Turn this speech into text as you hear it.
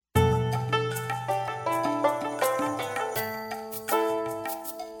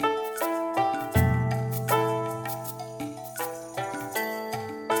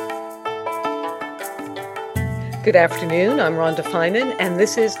Good afternoon. I'm Rhonda Finan, and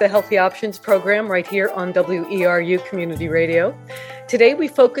this is the Healthy Options program right here on WERU Community Radio. Today, we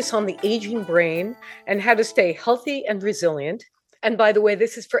focus on the aging brain and how to stay healthy and resilient. And by the way,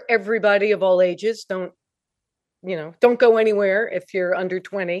 this is for everybody of all ages. Don't go anywhere if you're under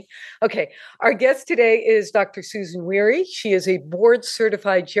 20. Okay, our guest today is Dr. Susan Weary. She is a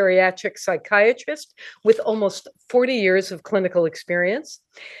board-certified geriatric psychiatrist with almost 40 years of clinical experience.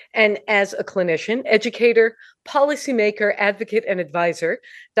 And as a clinician, educator, policymaker, advocate, and advisor,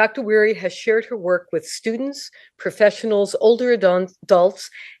 Dr. Weary has shared her work with students, professionals, older adults,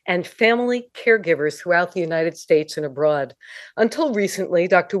 and family caregivers throughout the United States and abroad. Until recently,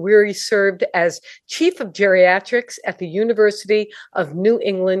 Dr. Weary served as Chief of Geriatrics at the University of New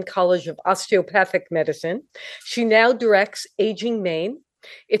England College of Osteopathic Medicine. She now directs Aging Maine.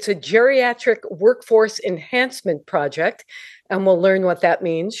 It's a geriatric workforce enhancement project, and we'll learn what that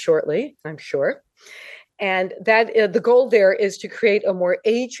means shortly, I'm sure. And that the goal there is to create a more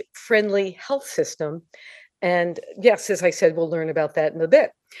age-friendly health system. And yes, as I said, we'll learn about that in a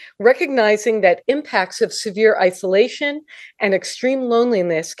bit. Recognizing that impacts of severe isolation and extreme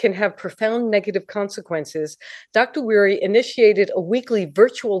loneliness can have profound negative consequences, Dr. Weary initiated a weekly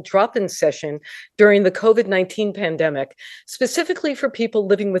virtual drop-in session during the COVID-19 pandemic, specifically for people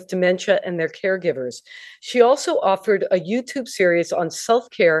living with dementia and their caregivers. She also offered a YouTube series on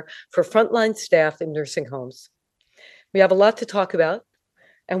self-care for frontline staff in nursing homes. We have a lot to talk about.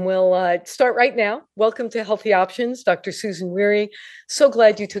 And we'll start right now. Welcome to Healthy Options, Dr. Susan Weary. So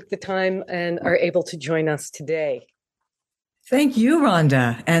glad you took the time and are able to join us today. Thank you,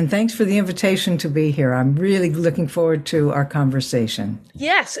 Rhonda, and thanks for the invitation to be here. I'm really looking forward to our conversation.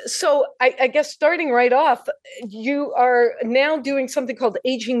 Yes, so I guess starting right off, you are now doing something called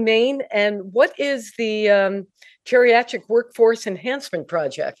Aging Maine, and what is the Geriatric Workforce Enhancement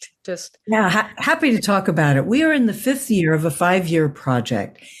Project? Happy to talk about it. We are in the fifth year of a 5-year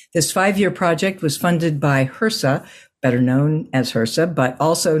project. This 5-year project was funded by HRSA, better known as HRSA, but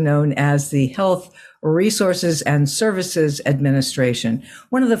also known as the Health Resources and Services Administration,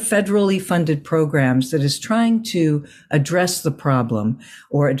 one of the federally funded programs that is trying to address the problem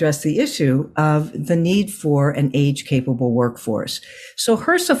or address the issue of the need for an age-capable workforce. So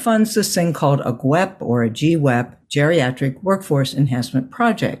HRSA funds this thing called a GWEP or a GWEP, Geriatric Workforce Enhancement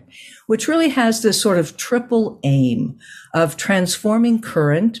Project, which really has this sort of triple aim of transforming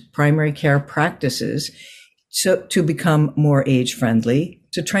current primary care practices to become more age-friendly,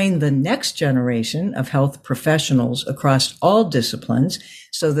 to train the next generation of health professionals across all disciplines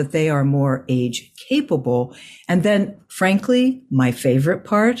so that they are more age-capable. And then, frankly, my favorite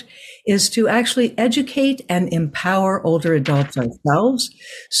part is to actually educate and empower older adults ourselves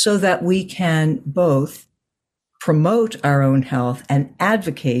so that we can both promote our own health and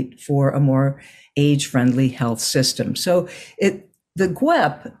advocate for a more age-friendly health system. So the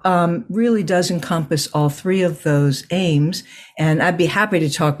GWEP really does encompass all three of those aims, and I'd be happy to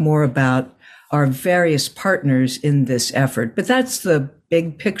talk more about our various partners in this effort. But that's the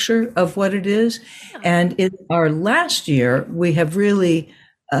big picture of what it is. And in our last year, we have really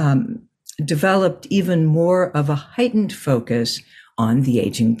developed even more of a heightened focus on the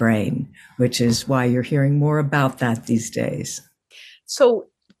aging brain, which is why you're hearing more about that these days. So,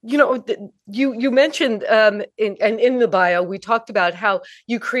 you mentioned in the bio, we talked about how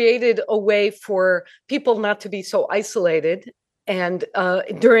you created a way for people not to be so isolated and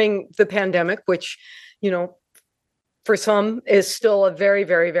during the pandemic, which, for some is still a very,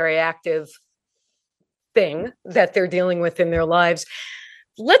 very, very active thing that they're dealing with in their lives.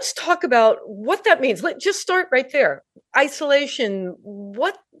 Let's talk about what that means. Let's just start right there. Isolation.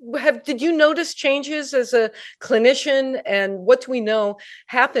 Did you notice changes as a clinician, and what do we know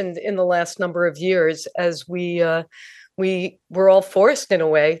happened in the last number of years as we were all forced in a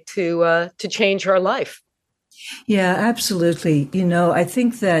way to change our life? Yeah, absolutely. I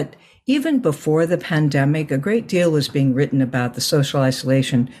think that even before the pandemic, a great deal was being written about the social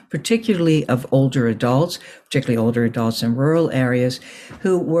isolation, particularly of older adults, particularly older adults in rural areas,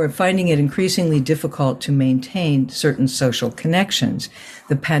 who were finding it increasingly difficult to maintain certain social connections.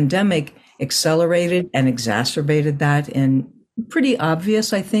 The pandemic accelerated and exacerbated that in pretty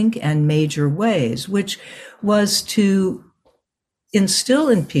obvious, I think, and major ways, which was to instill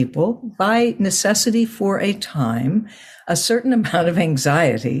in people, by necessity for a time, a certain amount of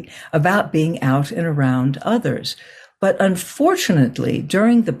anxiety about being out and around others. But unfortunately,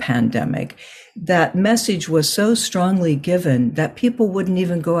 during the pandemic, that message was so strongly given that people wouldn't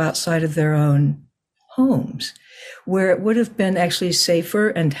even go outside of their own homes, where it would have been actually safer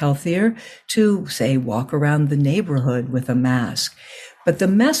and healthier to, say, walk around the neighborhood with a mask. But the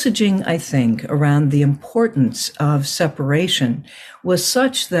messaging, I think, around the importance of separation was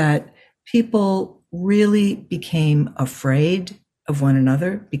such that people really became afraid of one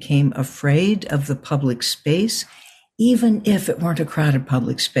another, became afraid of the public space, even if it weren't a crowded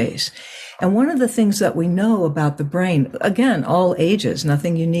public space. And one of the things that we know about the brain, again, all ages,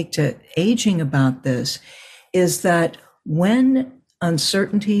 nothing unique to aging about this, is that when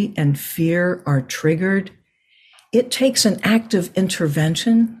uncertainty and fear are triggered, it takes an active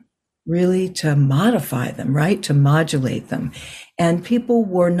intervention really to modify them, right? To modulate them. And people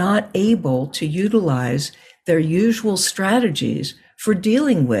were not able to utilize their usual strategies for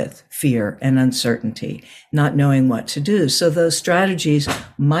dealing with fear and uncertainty, not knowing what to do. So those strategies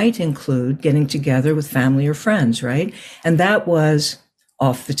might include getting together with family or friends, right? And that was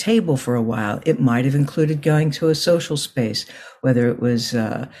off the table for a while. It might have included going to a social space, whether it was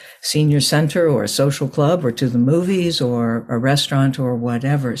a senior center or a social club or to the movies or a restaurant or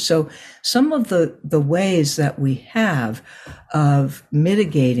whatever. So some of the ways that we have of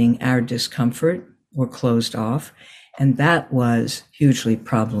mitigating our discomfort were closed off, and that was hugely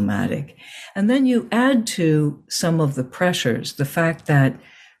problematic. And then you add to some of the pressures, the fact that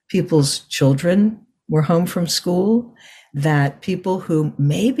people's children were home from school, that people who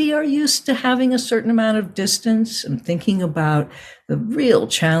maybe are used to having a certain amount of distance, I'm thinking about the real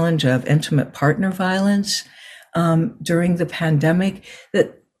challenge of intimate partner violence during the pandemic,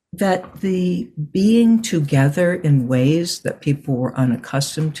 that the being together in ways that people were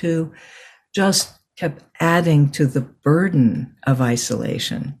unaccustomed to just kept adding to the burden of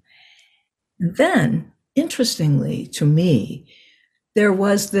isolation. Then, interestingly to me, there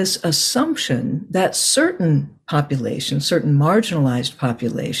was this assumption that certain populations, certain marginalized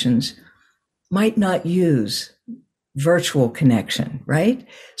populations, might not use virtual connection, right?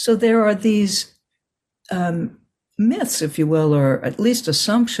 So there are these myths, if you will, or at least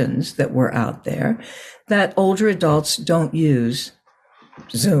assumptions that were out there that older adults don't use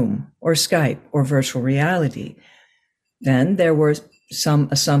Zoom or Skype or virtual reality. Then there were some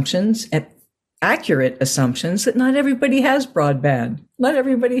assumptions, accurate assumptions, that not everybody has broadband, not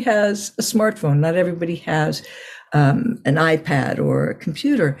everybody has a smartphone, not everybody has an iPad or a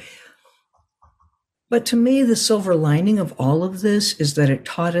computer. But to me, the silver lining of all of this is that it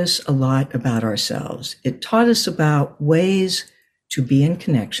taught us a lot about ourselves. It taught us about ways to be in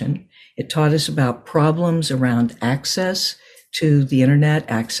connection. It taught us about problems around access to the internet,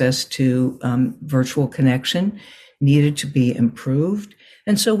 access to virtual connection needed to be improved.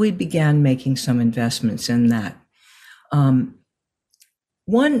 And so we began making some investments in that.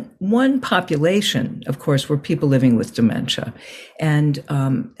 One population, of course, were people living with dementia. And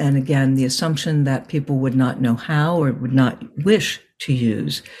again, the assumption that people would not know how or would not wish to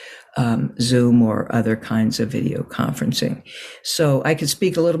use Zoom or other kinds of video conferencing. So I could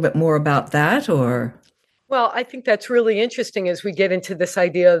speak a little bit more about that, or... Well, I think that's really interesting as we get into this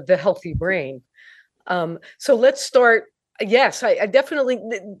idea of the healthy brain. So let's start. Yes, I definitely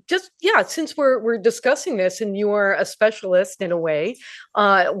since we're discussing this and you are a specialist in a way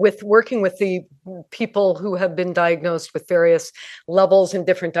with working with the people who have been diagnosed with various levels and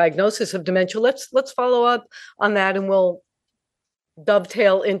different diagnoses of dementia, let's follow up on that, and we'll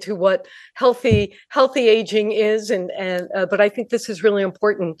dovetail into what healthy aging is. But I think this is really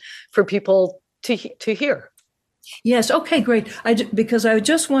important for people to hear. Yes. Okay, great. Because I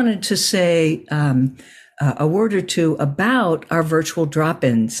just wanted to say a word or two about our virtual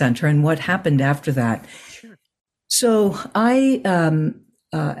drop-in center and what happened after that. Sure. So I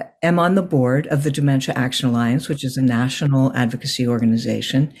am on the board of the Dementia Action Alliance, which is a national advocacy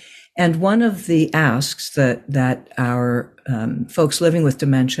organization. And one of the asks that our folks living with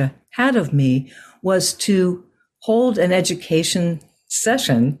dementia had of me was to hold an education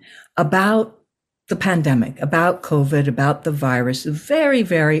session about the pandemic, about COVID, about the virus, the very,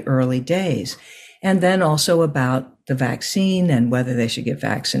 very early days, and then also about the vaccine and whether they should get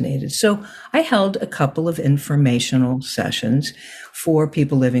vaccinated. So I held a couple of informational sessions for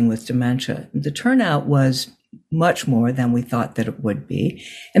people living with dementia. The turnout was much more than we thought that it would be.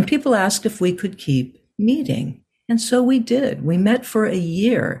 And people asked if we could keep meeting. And so we did. We met for a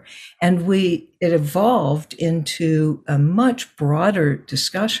year, and it evolved into a much broader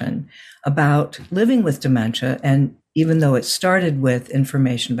discussion about living with dementia. And even though it started with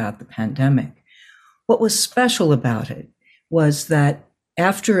information about the pandemic, what was special about it was that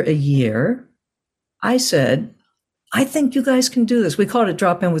after a year, I said, I think you guys can do this. We called it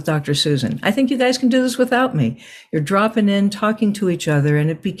Drop In with Dr. Susan. I think you guys can do this without me. You're dropping in, talking to each other. And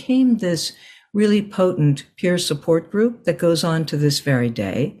it became this really potent peer support group that goes on to this very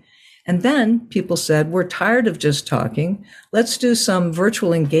day. And then people said, we're tired of just talking. Let's do some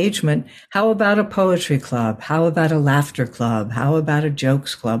virtual engagement. How about a poetry club? How about a laughter club? How about a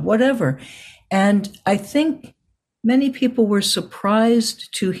jokes club? Whatever. And I think many people were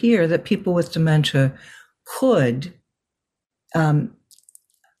surprised to hear that people with dementia could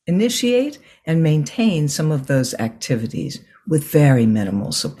initiate and maintain some of those activities with very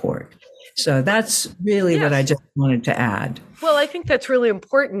minimal support. So that's really what I just wanted to add. Well, I think that's really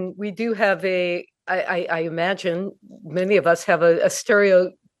important. We do have I imagine many of us have a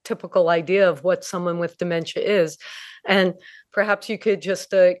stereotypical idea of what someone with dementia is. And perhaps you could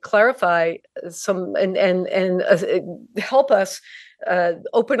just clarify some and help us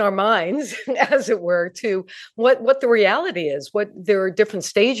open our minds, as it were, to what the reality is. What there are different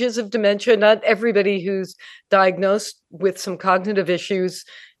stages of dementia. Not everybody who's diagnosed with some cognitive issues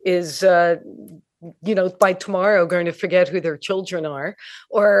is, by tomorrow going to forget who their children are,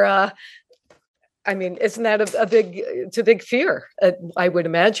 or. I mean, isn't that it's a big fear, I would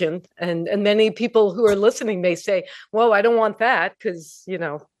imagine. And many people who are listening may say, whoa, I don't want that because,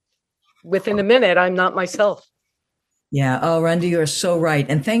 within a minute, I'm not myself. Yeah. Oh, Rhonda, you're so right.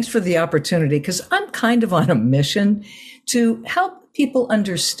 And thanks for the opportunity, because I'm kind of on a mission to help people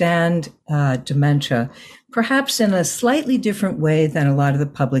understand dementia, perhaps in a slightly different way than a lot of the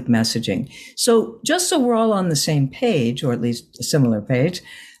public messaging. So just so we're all on the same page, or at least a similar page,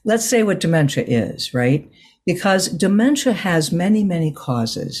 let's say what dementia is, right? Because dementia has many, many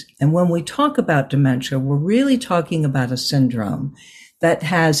causes. And when we talk about dementia, we're really talking about a syndrome that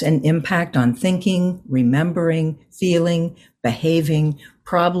has an impact on thinking, remembering, feeling, behaving,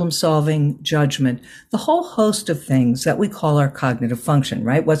 problem solving, judgment, the whole host of things that we call our cognitive function,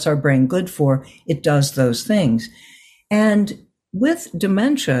 right? What's our brain good for? It does those things. And with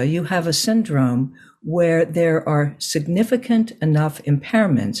dementia, you have a syndrome where there are significant enough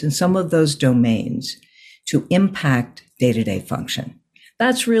impairments in some of those domains to impact day-to-day function.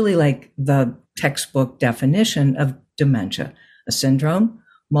 That's really like the textbook definition of dementia. A syndrome,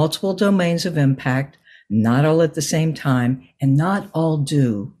 multiple domains of impact, not all at the same time, and not all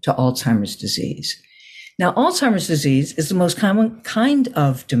due to Alzheimer's disease. Now, Alzheimer's disease is the most common kind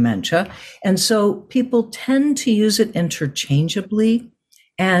of dementia, and so people tend to use it interchangeably.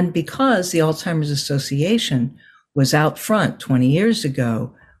 And because the Alzheimer's Association was out front 20 years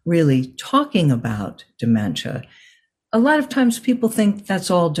ago, really talking about dementia, a lot of times people think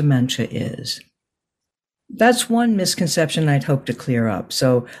that's all dementia is. That's one misconception I'd hope to clear up.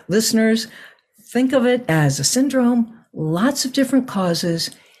 So listeners, think of it as a syndrome, lots of different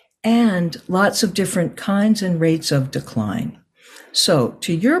causes, and lots of different kinds and rates of decline. So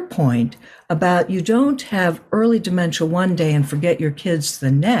to your point about you don't have early dementia one day and forget your kids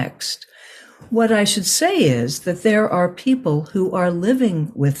the next, what I should say is that there are people who are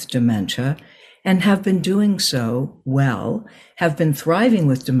living with dementia and have been doing so well, have been thriving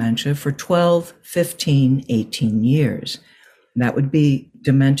with dementia for 12, 15, 18 years. That would be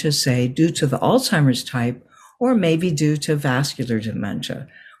dementia, say, due to the Alzheimer's type, or maybe due to vascular dementia,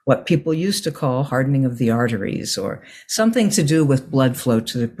 what people used to call hardening of the arteries, or something to do with blood flow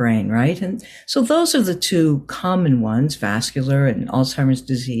to the brain, right? And so those are the two common ones, vascular and Alzheimer's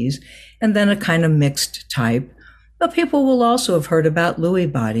disease, and then a kind of mixed type. But people will also have heard about Lewy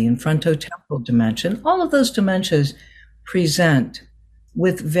body and frontotemporal dementia. All of those dementias present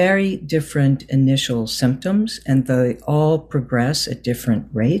with very different initial symptoms, and they all progress at different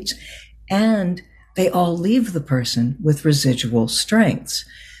rates, and they all leave the person with residual strengths.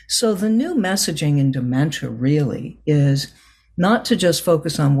 So the new messaging in dementia really is not to just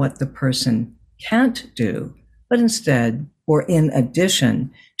focus on what the person can't do, but instead, or in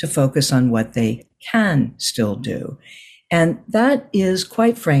addition, to focus on what they can still do. And that is,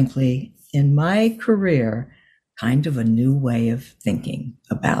 quite frankly, in my career, kind of a new way of thinking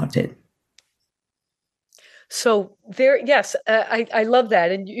about it. So there, yes, I love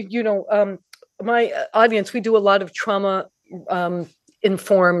that. And, my audience, we do a lot of trauma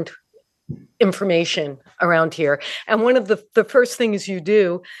informed information around here. And one of the first things you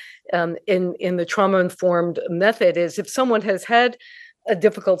do in the trauma informed method is, if someone has had a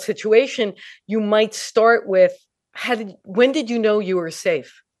difficult situation, you might start with, when did you know you were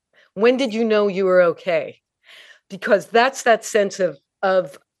safe? When did you know you were okay? Because that's that sense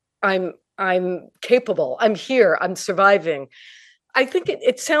of I'm capable, I'm here, I'm surviving. I think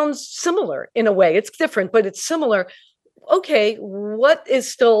it sounds similar in a way. It's different, but it's similar. Okay, what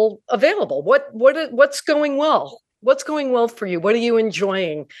is still available? What's going well? What's going well for you? What are you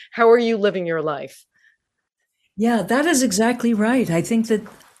enjoying? How are you living your life? Yeah, that is exactly right. I think that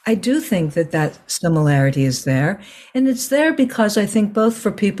I do think that that similarity is there. And it's there because I think both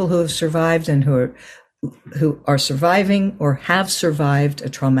for people who have survived and who are surviving or have survived a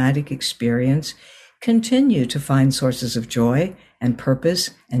traumatic experience continue to find sources of joy and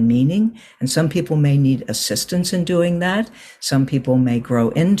purpose and meaning. And some people may need assistance in doing that. Some people may grow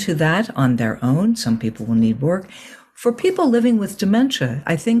into that on their own. Some people will need work. For people living with dementia,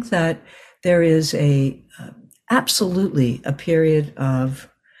 I think that there is absolutely a period of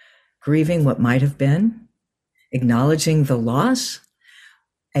grieving what might have been, acknowledging the loss,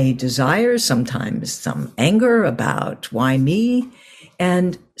 a desire, sometimes some anger about why me.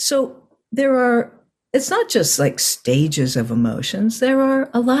 And so it's not just like stages of emotions. There are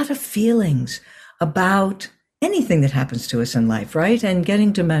a lot of feelings about anything that happens to us in life, right? And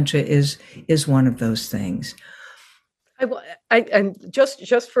getting dementia is one of those things. And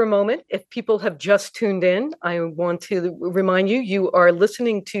just for a moment, if people have just tuned in, I want to remind you, you are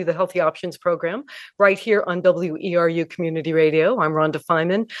listening to the Healthy Options program right here on WERU Community Radio. I'm Rhonda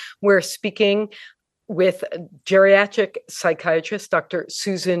Feiman. We're speaking with geriatric psychiatrist, Dr.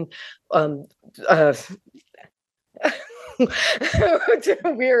 Susan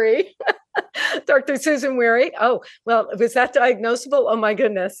Weary. Dr. Susan Weary. Oh, well, was that diagnosable? Oh my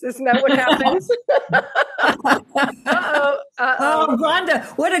goodness. Isn't that what happens? Oh, Rhonda,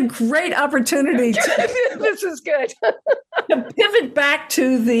 what a great opportunity. This is good. To pivot back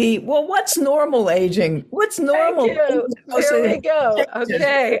to what's normal aging? What's normal? There we go.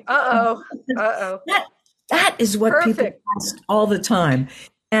 Okay. That is what Perfect. People ask all the time.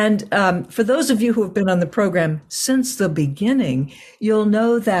 And for those of you who have been on the program since the beginning, you'll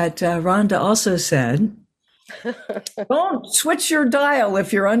know that Rhonda also said, don't switch your dial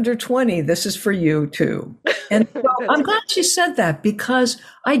if you're under 20. This is for you too. And so I'm glad she said that, because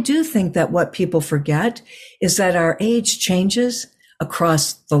I do think that what people forget is that our age changes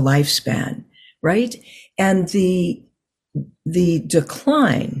across the lifespan, right? And the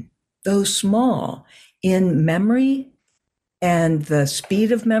decline, though small, in memory and the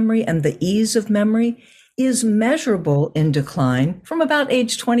speed of memory and the ease of memory is measurable in decline from about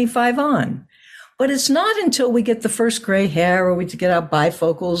age 25 on. But it's not until we get the first gray hair or we get our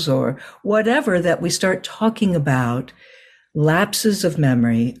bifocals or whatever that we start talking about lapses of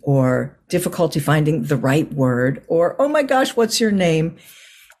memory or difficulty finding the right word or, oh my gosh, what's your name,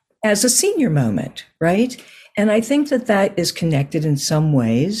 as a senior moment, right? And I think that that is connected in some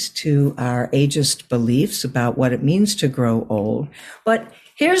ways to our ageist beliefs about what it means to grow old. But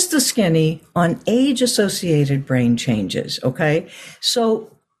here's the skinny on age-associated brain changes, okay?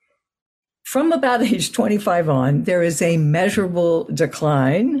 So from about age 25 on, there is a measurable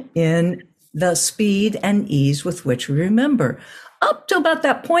decline in the speed and ease with which we remember. Up to about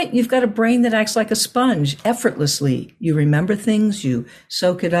that point, you've got a brain that acts like a sponge effortlessly. You remember things, you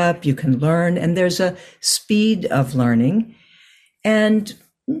soak it up, you can learn, and there's a speed of learning. And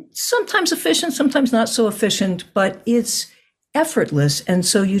sometimes efficient, sometimes not so efficient, but it's effortless. And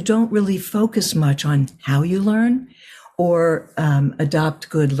so you don't really focus much on how you learn or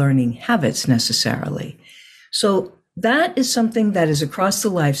adopt good learning habits necessarily. So that is something that is across the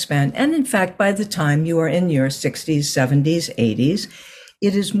lifespan. And in fact, by the time you are in your 60s, 70s, 80s,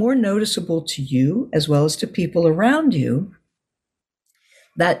 it is more noticeable to you as well as to people around you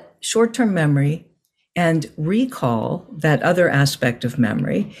that short-term memory and recall, that other aspect of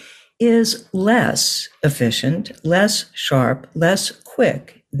memory, is less efficient, less sharp, less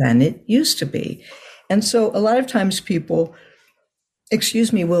quick than it used to be. And so a lot of times people,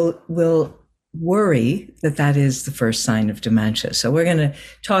 will worry that that is the first sign of dementia. So we're going to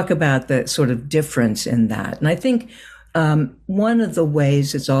talk about the sort of difference in that. And I think one of the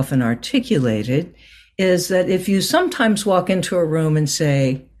ways it's often articulated is that if you sometimes walk into a room and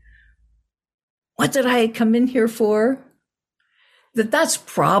say, what did I come in here for? That's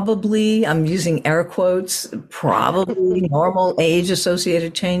probably, I'm using air quotes, probably normal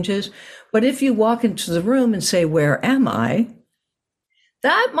age-associated changes. But if you walk into the room and say, where am I?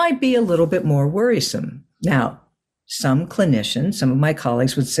 That might be a little bit more worrisome. Now, some clinicians, some of my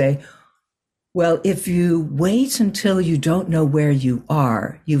colleagues would say, well, if you wait until you don't know where you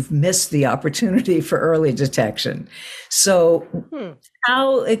are, you've missed the opportunity for early detection. So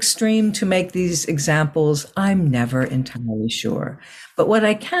how extreme to make these examples, I'm never entirely sure. But what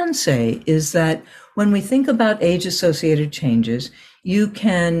I can say is that when we think about age-associated changes, you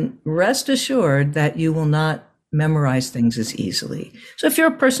can rest assured that you will not memorize things as easily. So if you're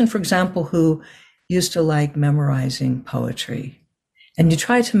a person, for example, who used to like memorizing poetry, and you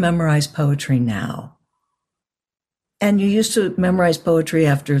try to memorize poetry now, and you used to memorize poetry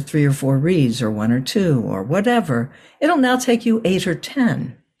after 3 or 4 reads or 1 or 2 or whatever, it'll now take you 8 or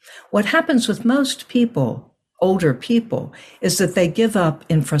 10. What happens with most people, older people, is that they give up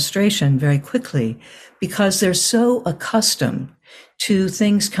in frustration very quickly because they're so accustomed to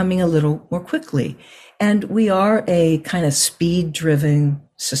things coming a little more quickly. And we are a kind of speed-driven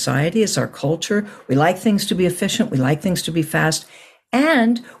society. It's our culture. We like things to be efficient. We like things to be fast.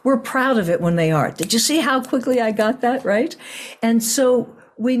 And we're proud of it when they are. Did you see how quickly I got that right? And so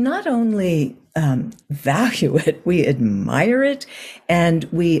we not only value it, we admire it, and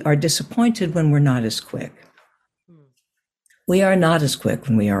we are disappointed when we're not as quick. We are not as quick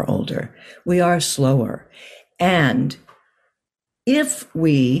when we are older. We are slower. And if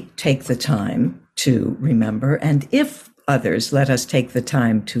we take the time to remember, and if others let us take the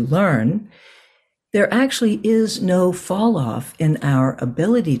time to learn, there actually is no fall off in our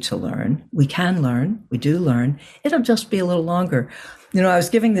ability to learn. We can learn. We do learn. It'll just be a little longer. You know, I was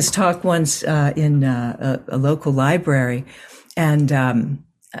giving this talk once in a local library, and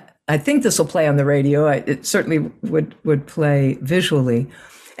I think this will play on the radio. It certainly would play visually.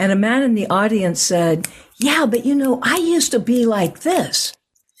 And a man in the audience said, "Yeah, but you know, I used to be like this."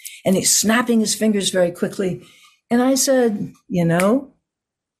 And he's snapping his fingers very quickly. And I said, "You know,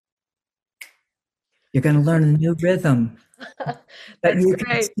 you're going to learn a new rhythm, but you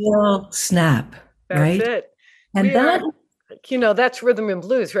can still snap." That's right? It. And that's rhythm and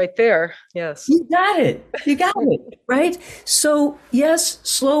blues right there. Yes. You got it. You got it. Right? So yes,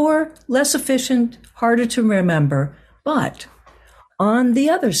 slower, less efficient, harder to remember. But on the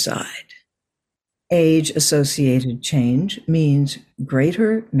other side, age-associated change means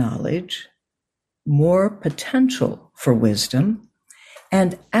greater knowledge, more potential for wisdom,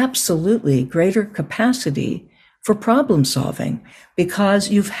 and absolutely greater capacity for problem solving because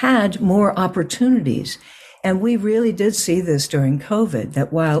you've had more opportunities. And we really did see this during COVID,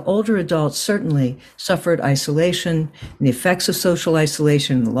 that while older adults certainly suffered isolation and the effects of social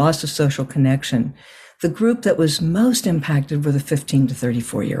isolation, the loss of social connection, the group that was most impacted were the 15 to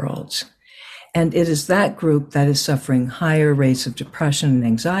 34-year-olds. And it is that group that is suffering higher rates of depression and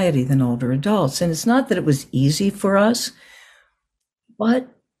anxiety than older adults. And it's not that it was easy for us, but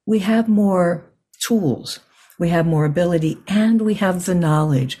we have more tools, we have more ability, and we have the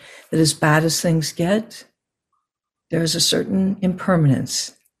knowledge that as bad as things get, there's a certain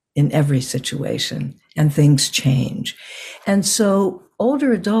impermanence in every situation and things change. And so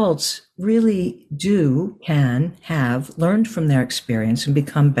older adults really can have learned from their experience and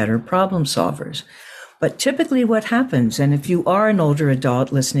become better problem solvers. But typically what happens, and if you are an older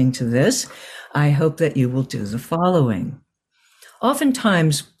adult listening to this, I hope that you will do the following.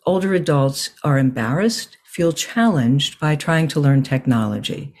 Oftentimes, older adults are embarrassed, feel challenged by trying to learn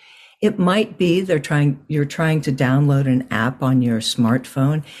technology. It might be you're trying to download an app on your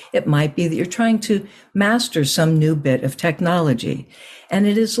smartphone. It might be that you're trying to master some new bit of technology. And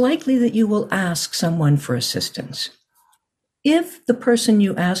it is likely that you will ask someone for assistance. If the person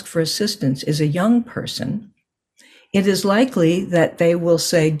you ask for assistance is a young person, it is likely that they will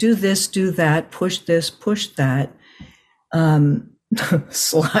say, do this, do that, push this, push that,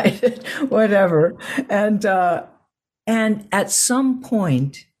 slide it, whatever. And at some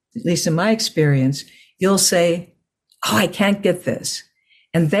point, at least in my experience, you'll say, "Oh, I can't get this."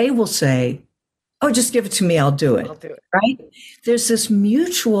 And they will say, "Oh, just give it to me. I'll do it." Right? There's this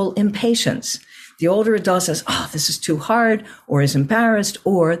mutual impatience. The older adult says, "Oh, this is too hard," or is embarrassed,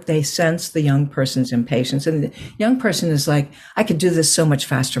 or they sense the young person's impatience. And the young person is like, "I could do this so much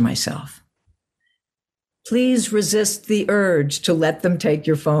faster myself." Please resist the urge to let them take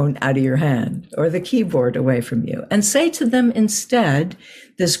your phone out of your hand or the keyboard away from you, and say to them instead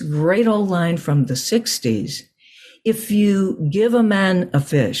this great old line from the 60s, "If you give a man a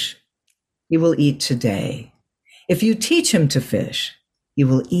fish, he will eat today. If you teach him to fish, he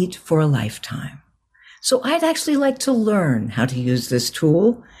will eat for a lifetime." So I'd actually like to learn how to use this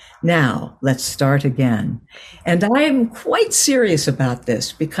tool. Now, let's start again. And I am quite serious about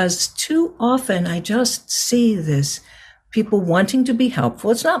this because too often I just see this people wanting to be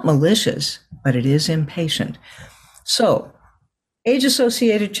helpful. It's not malicious, but it is impatient. So,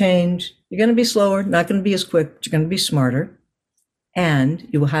 age-associated change, you're going to be slower, not going to be as quick, but you're going to be smarter, and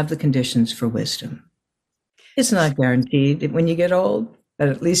you will have the conditions for wisdom. It's not guaranteed when you get old, but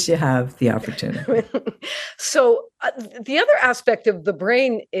at least you have the opportunity. So the other aspect of the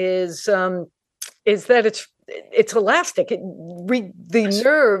brain is that it's elastic.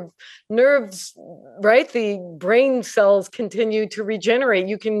 The nerves, right? The brain cells continue to regenerate.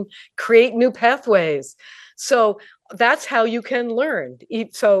 You can create new pathways. So that's how you can learn.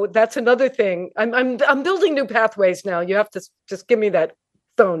 So that's another thing. I'm building new pathways now. You have to just give me that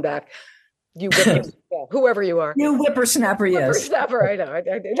phone back. You whip, yeah, whoever you are. You whippersnapper, yes. Whippersnapper, I know.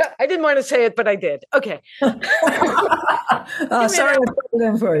 I didn't want to say it, but I did. Okay. Sorry, I put it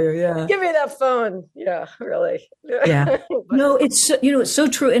in for you. Yeah. Give me that phone. Yeah, really. Yeah. No, it's so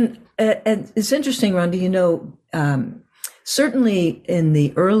true. And it's interesting, Rhonda, certainly in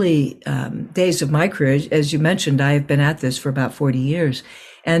the early days of my career, as you mentioned, I have been at this for about 40 years.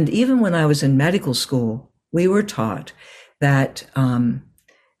 And even when I was in medical school, we were taught that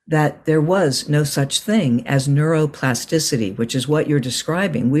that there was no such thing as neuroplasticity, which is what you're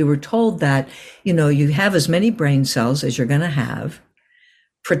describing. We were told that, you have as many brain cells as you're going to have,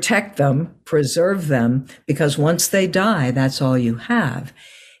 protect them, preserve them, because once they die, that's all you have.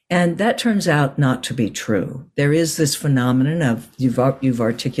 And that turns out not to be true. There is this phenomenon of, you've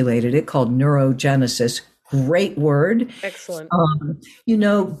articulated it, called neurogenesis. Great word. Excellent.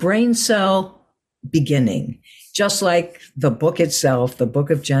 Brain cell beginning. Just like the book itself, the book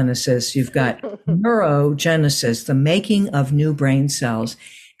of Genesis, you've got neurogenesis, the making of new brain cells.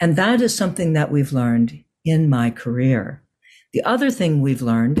 And that is something that we've learned in my career. The other thing we've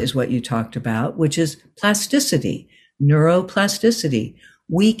learned is what you talked about, which is plasticity, neuroplasticity.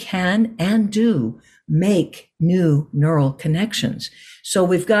 We can and do make new neural connections. So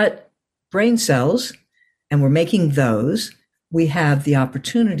we've got brain cells and we're making those. We have the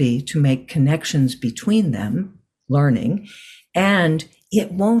opportunity to make connections between them, learning, and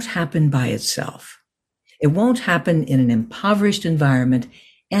it won't happen by itself. It won't happen in an impoverished environment,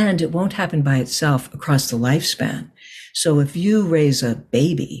 and it won't happen by itself across the lifespan. So if you raise a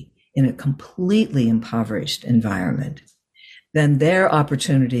baby in a completely impoverished environment, then their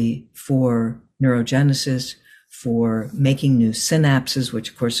opportunity for neurogenesis, for making new synapses, which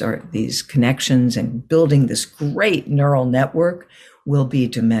of course are these connections and building this great neural network, will be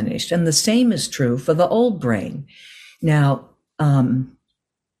diminished. And the same is true for the old brain. Now,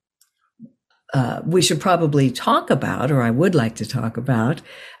 we should probably talk about, or I would like to talk about,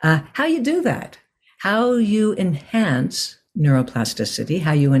 how you do that, how you enhance neuroplasticity,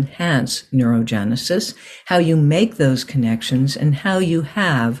 how you enhance neurogenesis, how you make those connections, and how you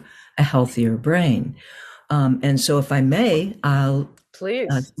have a healthier brain. And so if I may, I'll please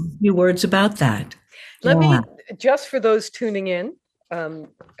a few words about that. Let me, just for those tuning in,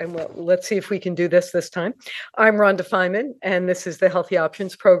 let's see if we can do this time. I'm Rhonda Feinman, and this is the Healthy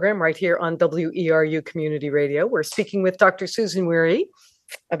Options program right here on WERU Community Radio. We're speaking with Dr. Susan Weary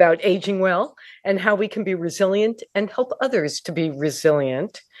about aging well and how we can be resilient and help others to be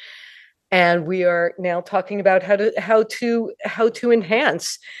resilient. And we are now talking about how to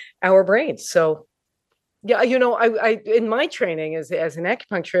enhance our brains. So, yeah, I in my training as an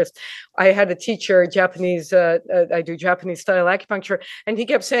acupuncturist, I had a teacher, Japanese. I do Japanese style acupuncture, and he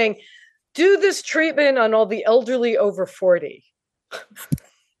kept saying, "Do this treatment on all the elderly over 40."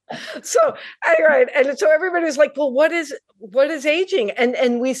 So, right, and so everybody's like, "Well, what is aging?"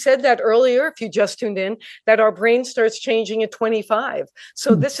 And we said that earlier, if you just tuned in, that our brain starts changing at 25.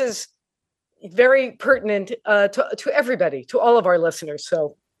 So this is very pertinent to everybody, to all of our listeners.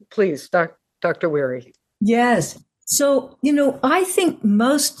 So please, Dr. Weary. Yes. So, I think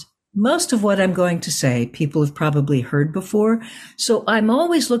most of what I'm going to say, people have probably heard before. So I'm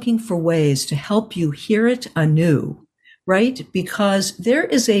always looking for ways to help you hear it anew, right? Because there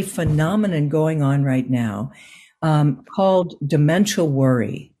is a phenomenon going on right now called dementia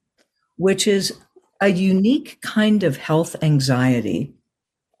worry, which is a unique kind of health anxiety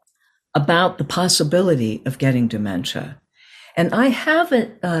about the possibility of getting dementia. And I have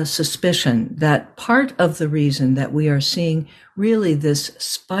a suspicion that part of the reason that we are seeing really this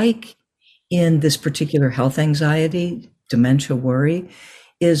spike in this particular health anxiety, dementia worry,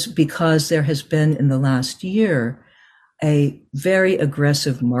 is because there has been in the last year a very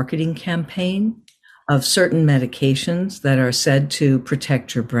aggressive marketing campaign of certain medications that are said to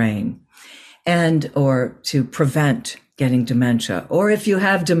protect your brain or to prevent getting dementia, or if you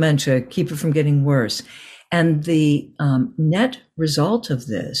have dementia, keep it from getting worse. And the net result of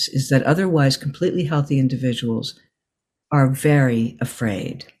this is that otherwise completely healthy individuals are very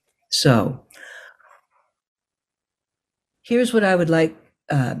afraid. So here's what I would like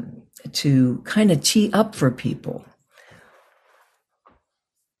to kind of tee up for people.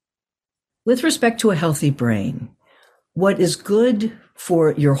 With respect to a healthy brain, what is good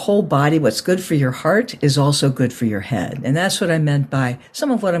for your whole body, what's good for your heart, is also good for your head. And that's what I meant by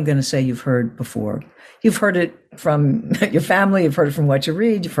some of what I'm going to say you've heard before. You've heard it from your family, you've heard it from what you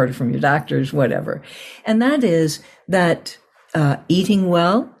read, you've heard it from your doctors, whatever. And that is that eating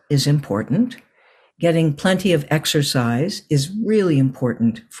well is important. Getting plenty of exercise is really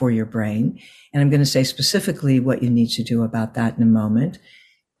important for your brain. And I'm going to say specifically what you need to do about that in a moment.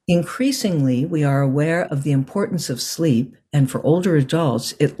 Increasingly, we are aware of the importance of sleep. And for older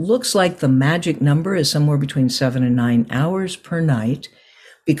adults, it looks like the magic number is somewhere between 7 and 9 hours per night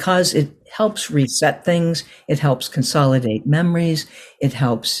because it helps reset things. It helps consolidate memories. It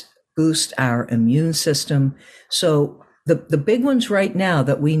helps boost our immune system. So the big ones right now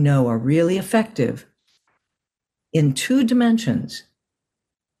that we know are really effective in 2 dimensions,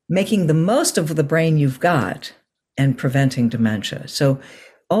 making the most of the brain you've got and preventing dementia. So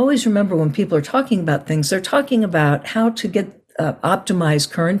always remember when people are talking about things, they're talking about how to get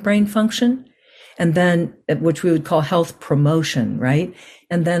optimize current brain function, and then which we would call health promotion, right?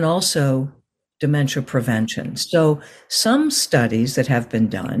 And then also dementia prevention. So some studies that have been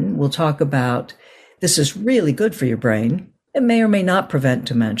done will talk about this is really good for your brain. It may or may not prevent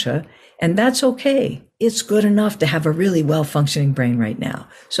dementia, and that's okay. It's good enough to have a really well-functioning brain right now.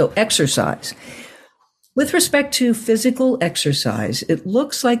 So exercise. With respect to physical exercise, it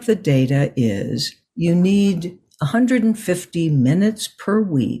looks like the data is you need 150 minutes per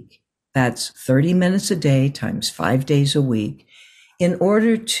week. That's 30 minutes a day times 5 days a week in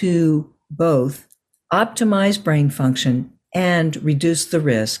order to both optimize brain function and reduce the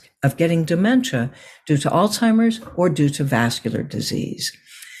risk of getting dementia due to Alzheimer's or due to vascular disease.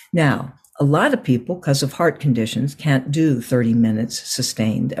 Now, a lot of people, because of heart conditions, can't do 30 minutes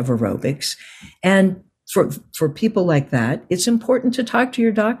sustained of aerobics. And for people like that, it's important to talk to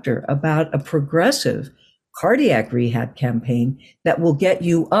your doctor about a progressive cardiac rehab campaign that will get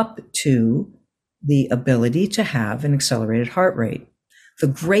you up to the ability to have an accelerated heart rate. The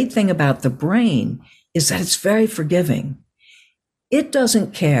great thing about the brain is that it's very forgiving. It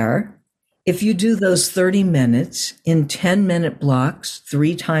doesn't care if you do those 30 minutes in 10-minute blocks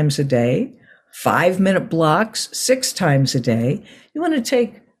 3 times a day, 5-minute blocks 6 times a day. You want to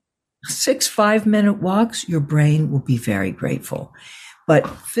take 6 5-minute walks, your brain will be very grateful. But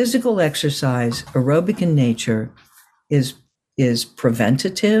physical exercise, aerobic in nature, is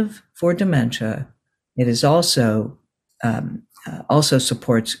preventative for dementia. It is also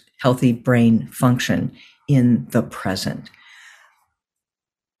supports healthy brain function in the present.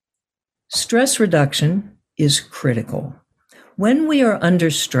 Stress reduction is critical. When we are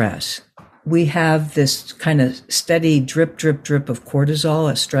under stress, we have this kind of steady drip, drip, drip of cortisol,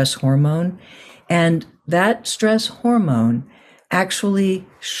 a stress hormone. And that stress hormone actually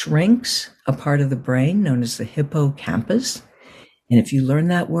shrinks a part of the brain known as the hippocampus. And if you learn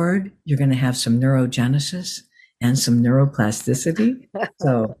that word, you're going to have some neurogenesis and some neuroplasticity.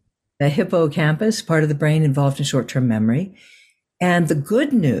 So the hippocampus, part of the brain involved in short-term memory. And the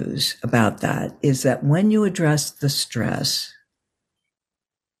good news about that is that when you address the stress,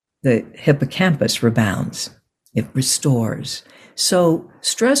 the hippocampus rebounds, it restores. So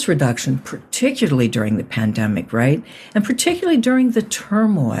stress reduction, particularly during the pandemic, right? And particularly during the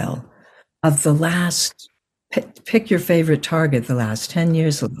turmoil of the last, pick your favorite target, the last 10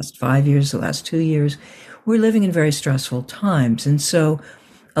 years, the last 5 years, the last 2 years, we're living in very stressful times. And so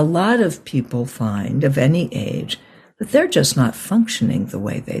a lot of people find of any age that they're just not functioning the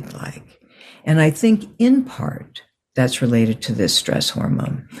way they'd like. And I think in part that's related to this stress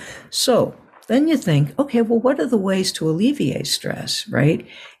hormone. So then you think, okay, well, what are the ways to alleviate stress, right?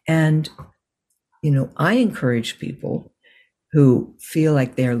 And, I encourage people who feel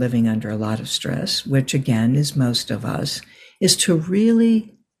like they're living under a lot of stress, which again is most of us, is to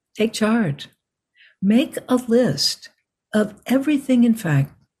really take charge. Make a list of everything, in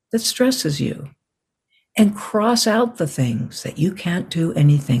fact, that stresses you and cross out the things that you can't do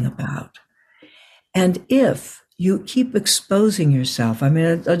anything about. And if you keep exposing yourself,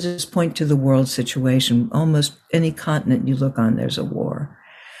 I'll just point to the world situation. Almost any continent you look on, there's a war.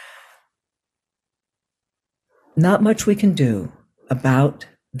 Not much we can do about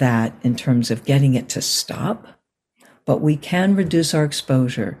that in terms of getting it to stop, but we can reduce our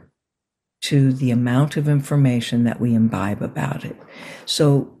exposure to the amount of information that we imbibe about it.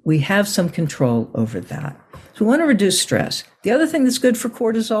 So we have some control over that. So we want to reduce stress. The other thing that's good for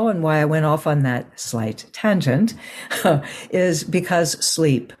cortisol, and why I went off on that slight tangent, is because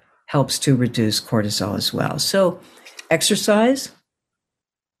sleep helps to reduce cortisol as well. So exercise,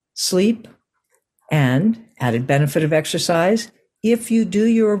 sleep, and added benefit of exercise. If you do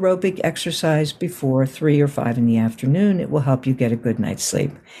your aerobic exercise before 3 or 5 in the afternoon, it will help you get a good night's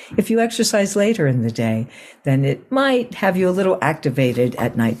sleep. If you exercise later in the day, then it might have you a little activated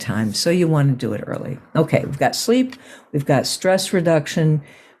at nighttime. So you want to do it early. Okay, we've got sleep. We've got stress reduction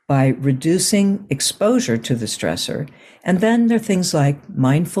by reducing exposure to the stressor. And then there are things like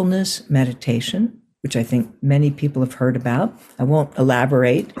mindfulness meditation, which I think many people have heard about. I won't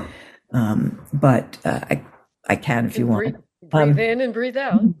elaborate, but I can if you want. Breathe in and breathe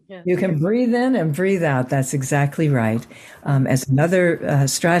out. Yeah. You can breathe in and breathe out. That's exactly right. As another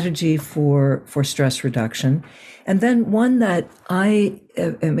strategy for stress reduction. And then one that I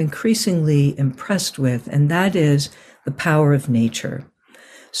am increasingly impressed with, and that is the power of nature.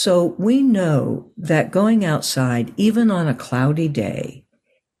 So we know that going outside, even on a cloudy day,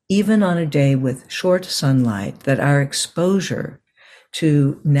 even on a day with short sunlight, that our exposure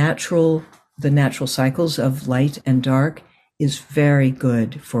to the natural cycles of light and dark is very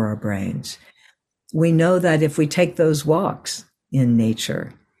good for our brains. We know that if we take those walks in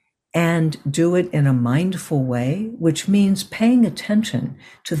nature and do it in a mindful way, which means paying attention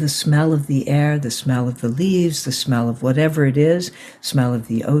to the smell of the air, the smell of the leaves, the smell of whatever it is, smell of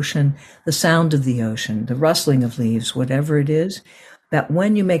the ocean, the sound of the ocean, the rustling of leaves, whatever it is, that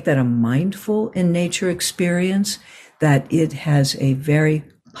when you make that a mindful in nature experience, that it has a very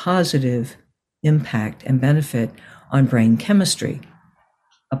positive impact and benefit on brain chemistry.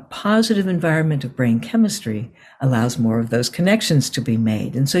 A positive environment of brain chemistry allows more of those connections to be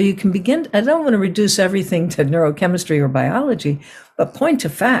made. And so you can begin, I don't want to reduce everything to neurochemistry or biology, but point to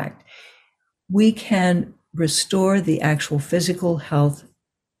fact, we can restore the actual physical health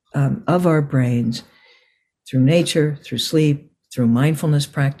of our brains through nature, through sleep, through mindfulness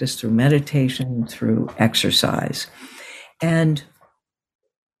practice, through meditation, through exercise. And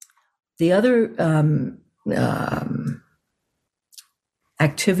the other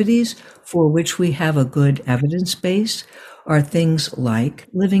activities for which we have a good evidence base are things like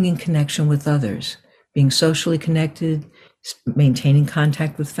living in connection with others, being socially connected, maintaining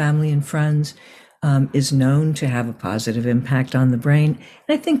contact with family and friends is known to have a positive impact on the brain.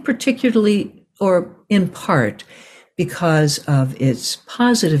 And I think particularly, or in part, because of its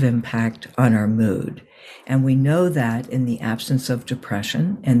positive impact on our mood. And we know that in the absence of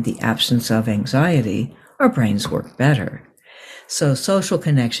depression and the absence of anxiety, our brains work better. So social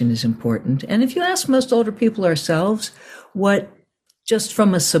connection is important. And if you ask most older people ourselves what, just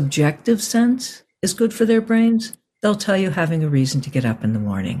from a subjective sense, is good for their brains, they'll tell you having a reason to get up in the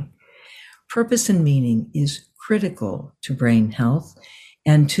morning. Purpose and meaning is critical to brain health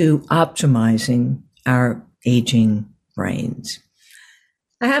and to optimizing our aging brains.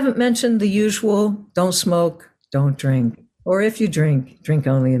 I haven't mentioned the usual: don't smoke, don't drink, or if you drink, drink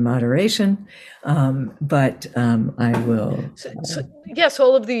only in moderation. But I will. Yes,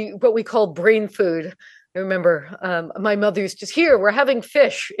 all of the what we call brain food. I remember my mother used to say, "Here, we're having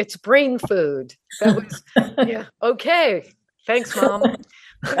fish. It's brain food." That was, yeah, okay. Thanks, Mom.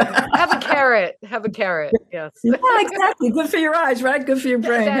 Have a carrot. Have a carrot. Yes. Yeah, exactly. Good for your eyes, right? Good for your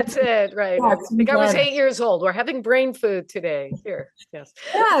brain. That's it, right? I think I was 8 years old. We're having brain food today. Here, yes.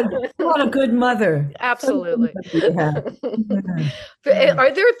 Yeah, what a good mother. Absolutely.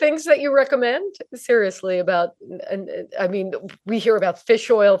 Are there things that you recommend seriously about? And I mean, we hear about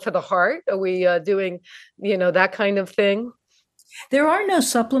fish oil for the heart. Are we doing, that kind of thing? There are no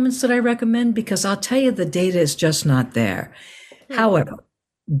supplements that I recommend because I'll tell you the data is just not there. However,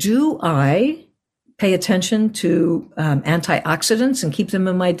 do I pay attention to antioxidants and keep them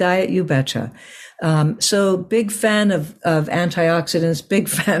in my diet? You betcha. So big fan of antioxidants, big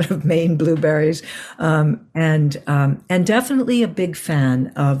fan of Maine blueberries, and definitely a big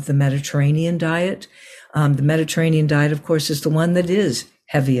fan of the Mediterranean diet. The Mediterranean diet, of course, is the one that is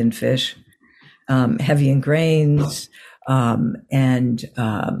heavy in fish, heavy in grains, and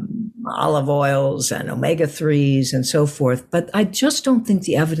olive oils and omega-3s and so forth. But I just don't think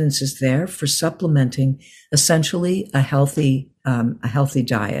the evidence is there for supplementing essentially a healthy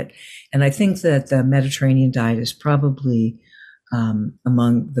diet. And I think that the Mediterranean diet is probably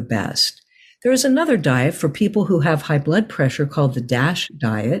among the best. There is another diet for people who have high blood pressure called the DASH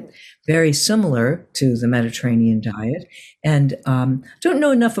diet, very similar to the Mediterranean diet. And don't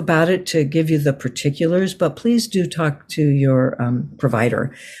know enough about it to give you the particulars, but please do talk to your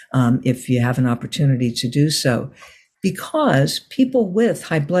provider if you have an opportunity to do so. Because people with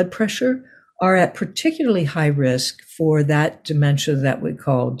high blood pressure are at particularly high risk for that dementia that we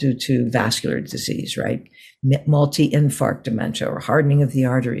call due to vascular disease, right? Multi-infarct dementia or hardening of the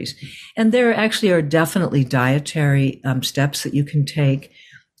arteries. And there actually are definitely dietary steps that you can take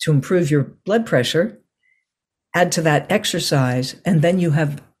to improve your blood pressure, add to that exercise, and then you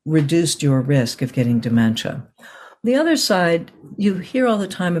have reduced your risk of getting dementia. The other side, you hear all the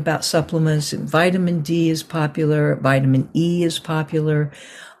time about supplements. Vitamin D is popular, vitamin E is popular.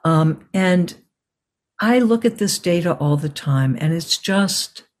 And I look at this data all the time, and it's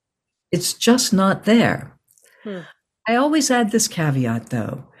just not there. I always add this caveat,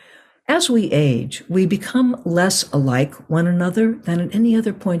 though. As we age, we become less alike one another than at any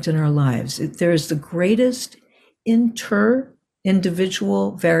other point in our lives. There is the greatest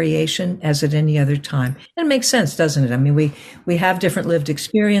individual variation as at any other time. And it makes sense, doesn't it? I mean, we have different lived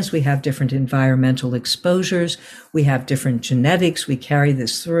experience. We have different environmental exposures. We have different genetics. We carry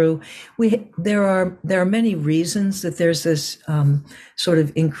this through. There are many reasons that there's this, sort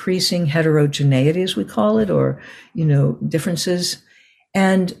of increasing heterogeneity, as we call it, or, differences.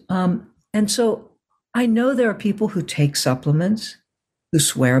 And so I know there are people who take supplements, who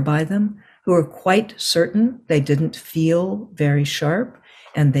swear by them, who are quite certain they didn't feel very sharp,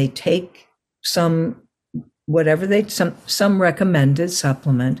 and they take some recommended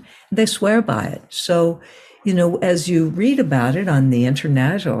supplement, they swear by it. So, as you read about it on the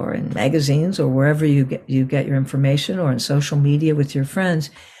internet or in magazines or wherever you get your information, or in social media with your friends,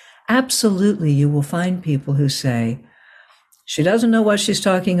 absolutely you will find people who say, she doesn't know what she's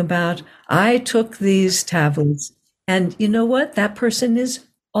talking about. I took these tablets. And you know what? That person is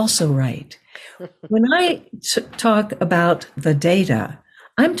also right. When I talk about the data,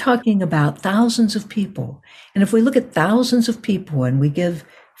 I'm talking about thousands of people. And if we look at thousands of people and we give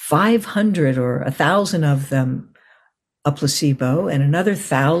 500 or 1,000 of them a placebo and another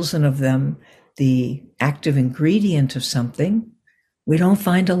 1,000 of them the active ingredient of something, we don't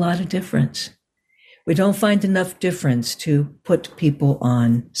find a lot of difference. We don't find enough difference to put people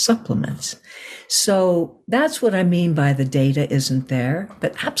on supplements. So that's what I mean by the data isn't there,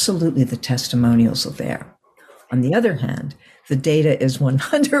 but absolutely the testimonials are there. On the other hand, the data is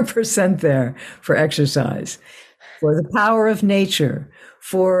 100% there for exercise, for the power of nature,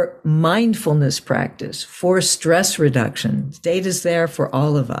 for mindfulness practice, for stress reduction. Data's there for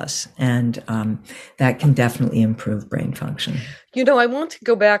all of us, and that can definitely improve brain function. I want to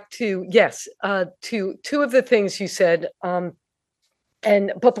go back to two of the things you said.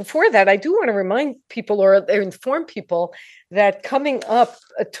 But before that, I do want to remind people or inform people that coming up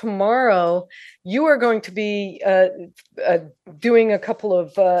tomorrow, you are going to be doing a couple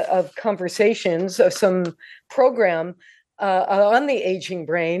of conversations, some program on the aging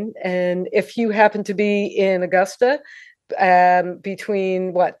brain. And if you happen to be in Augusta,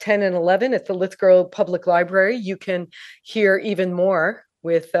 between 10 and 11 at the Lithgow Public Library, you can hear even more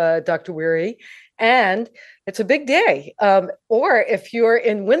with Dr. Weary. And it's a big day. Or if you're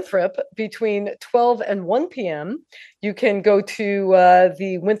in Winthrop between 12 and 1 p.m., you can go to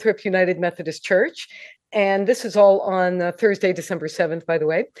the Winthrop United Methodist Church. And this is all on Thursday, December 7th, by the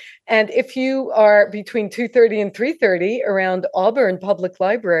way. And if you are between 2:30 and 3:30 around Auburn Public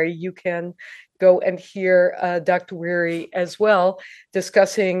Library, you can go and hear Dr. Weary as well,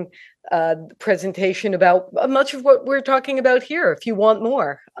 discussing presentation about much of what we're talking about here. If you want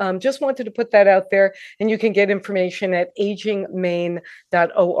more, just wanted to put that out there, and you can get information at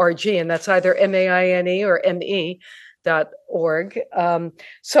agingmaine.org, and that's either MAINE or ME.org.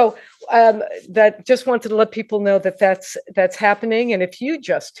 So that just wanted to let people know that that's happening. And if you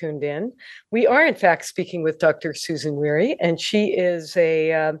just tuned in, we are in fact speaking with Dr. Susan Weary, and she is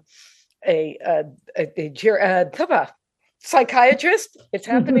a psychiatrist. It's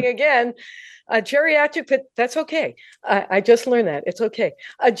happening again. Geriatric, but that's okay. I just learned that. It's okay.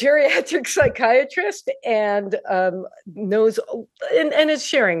 A geriatric psychiatrist, and knows and is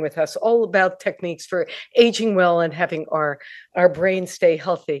sharing with us all about techniques for aging well and having our brain stay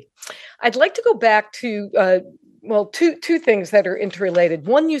healthy. I'd like to go back to two things that are interrelated.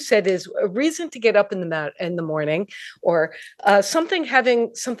 One, you said, is a reason to get up in the morning, or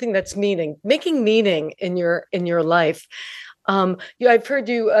having something that's making meaning in your life. I've heard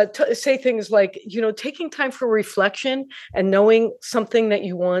you say things like, taking time for reflection and knowing something that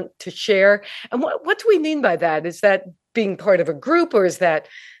you want to share. And what do we mean by that? Is that being part of a group, or is that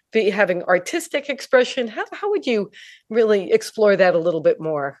having artistic expression? How would you really explore that a little bit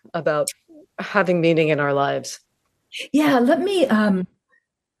more about having meaning in our lives? Yeah, let me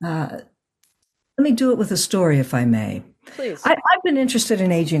do it with a story, if I may. Please. I've been interested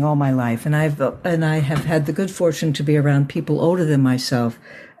in aging all my life, and I have had the good fortune to be around people older than myself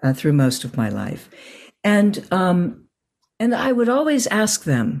through most of my life, and I would always ask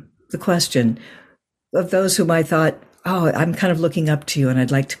them the question of those whom I thought, oh, I'm kind of looking up to you, and I'd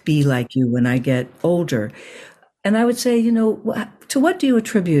like to be like you when I get older. And I would say, to what do you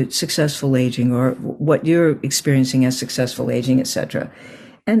attribute successful aging, or what you're experiencing as successful aging, et cetera?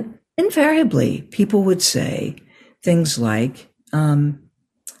 And invariably, people would say things like,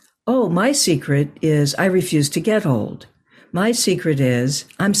 my secret is I refuse to get old. My secret is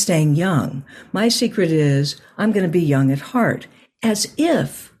I'm staying young. My secret is I'm going to be young at heart, as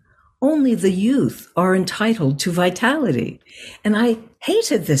if only the youth are entitled to vitality. And I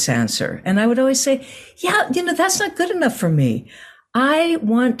hated this answer. And I would always say, that's not good enough for me. I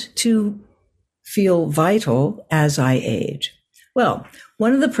want to feel vital as I age. Well,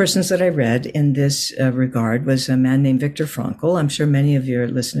 one of the persons that I read in this regard was a man named Viktor Frankl. I'm sure many of your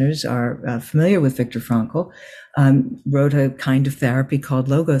listeners are familiar with Viktor Frankl. Wrote a kind of therapy called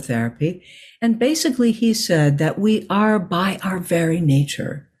logotherapy. And basically he said that we are by our very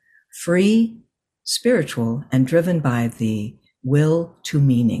nature free, spiritual, and driven by the will to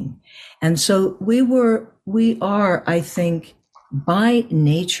meaning. And so we are, I think, by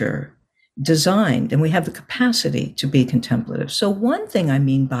nature designed, and we have the capacity to be contemplative. So one thing I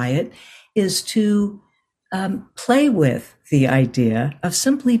mean by it is to play with the idea of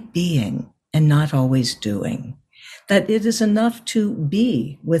simply being and not always doing. That it is enough to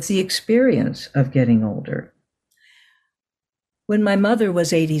be with the experience of getting older. When my mother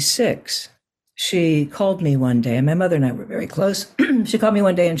was 86, she called me one day, and my mother and I were very close. She called me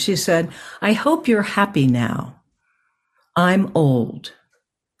one day and she said, "I hope you're happy now. I'm old."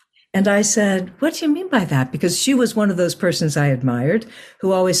 And I said, "What do you mean by that?" Because she was one of those persons I admired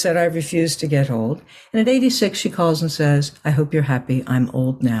who always said, "I refuse to get old." And at 86, she calls and says, "I hope you're happy. I'm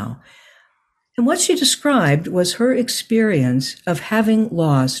old now." And what she described was her experience of having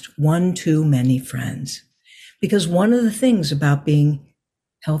lost one too many friends. Because one of the things about being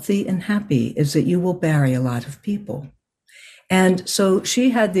healthy and happy is that you will bury a lot of people. And so she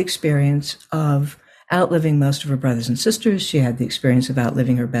had the experience of outliving most of her brothers and sisters. She had the experience of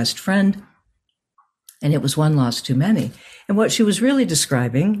outliving her best friend. And it was one loss too many. And what she was really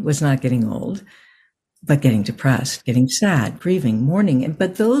describing was not getting old, but getting depressed, getting sad, grieving, mourning.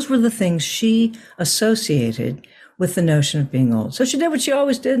 But those were the things she associated with the notion of being old. So she did what she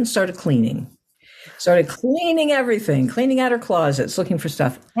always did and started cleaning everything, cleaning out her closets, looking for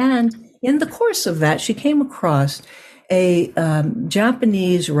stuff. And in the course of that, she came across a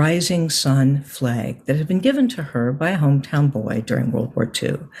Japanese rising sun flag that had been given to her by a hometown boy during World War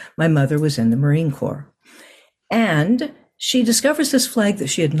II. My mother was in the Marine Corps. And she discovers this flag that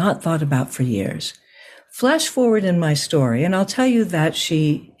she had not thought about for years. Flash forward in my story, and I'll tell you that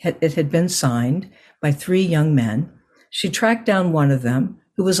it had been signed by 3 young men. She tracked down one of them,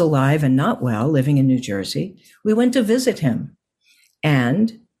 who was alive and not well, living in New Jersey. We went to visit him.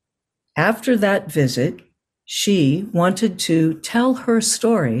 And after that visit, she wanted to tell her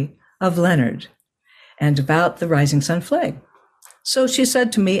story of Leonard and about the Rising Sun flag. So she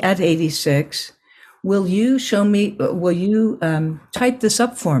said to me at 86, will you type this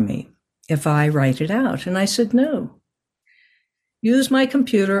up for me if I write it out? And I said, no. Use my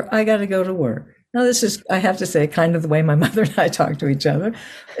computer. I got to go to work. Now, this is, I have to say, kind of the way my mother and I talk to each other.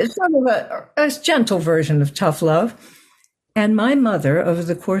 It's sort of a gentle version of tough love. And my mother, over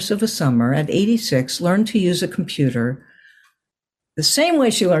the course of a summer at 86, learned to use a computer the same way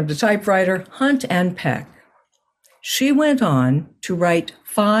she learned a typewriter, hunt and peck. She went on to write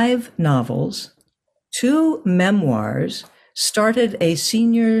 5 novels, 2 memoirs, started a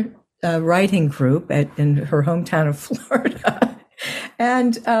senior writing group in her hometown of Florida,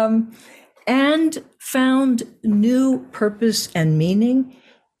 and found new purpose and meaning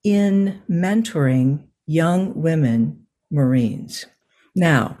in mentoring young women Marines.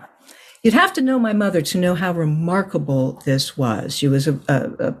 Now, you'd have to know my mother to know how remarkable this was. She was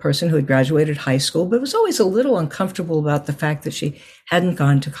a person who had graduated high school, but was always a little uncomfortable about the fact that she hadn't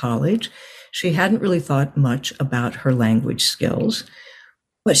gone to college. She hadn't really thought much about her language skills,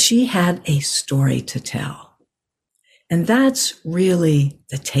 but she had a story to tell. And that's really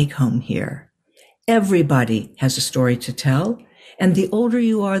the take home here. Everybody has a story to tell, and the older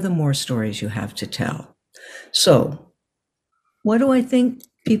you are, the more stories you have to tell. So, what do I think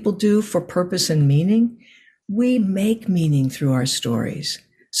people do for purpose and meaning? We make meaning through our stories.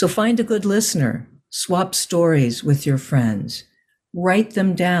 So find a good listener, swap stories with your friends, write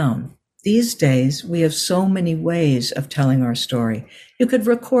them down. These days, we have so many ways of telling our story. You could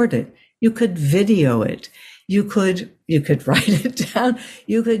record it. You could video it. You could write it down.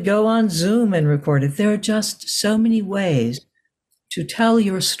 You could go on Zoom and record it. There are just so many ways to tell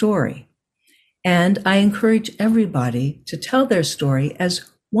your story. And I encourage everybody to tell their story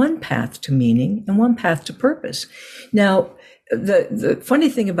as one path to meaning and one path to purpose. Now, the funny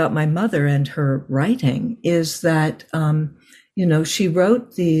thing about my mother and her writing is that, she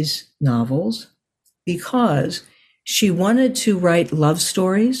wrote these novels because she wanted to write love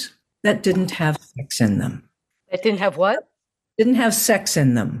stories that didn't have sex in them. That didn't have what? Didn't have sex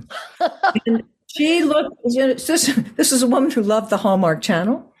in them. And she looked, this is a woman who loved the Hallmark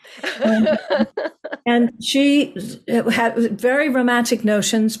Channel. And she had very romantic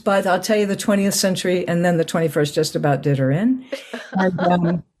notions, but I'll tell you, the 20th century and then the 21st just about did her in.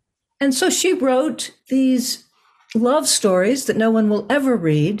 And so she wrote these love stories that no one will ever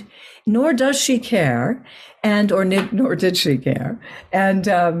read, nor does she care, nor did she care. And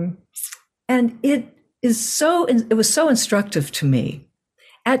it was so instructive to me.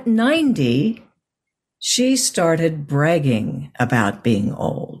 At 90, she started bragging about being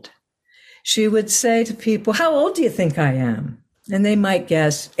old. She would say to people, "How old do you think I am?" And they might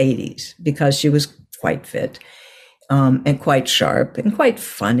guess 80s, because she was quite fit, and quite sharp and quite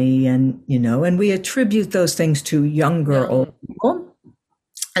funny. And we attribute those things to younger old people.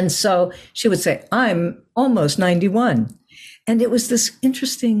 And so she would say, "I'm almost 91. And it was this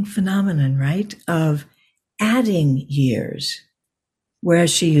interesting phenomenon, right, of adding years,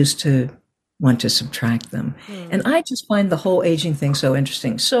 whereas she used to want to subtract them. And I just find the whole aging thing so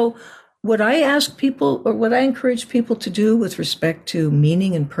interesting. So what I ask people, or what I encourage people to do with respect to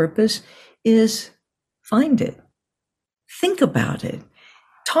meaning and purpose, is find it. Think about it.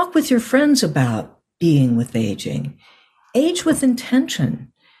 Talk with your friends about being with aging. Age with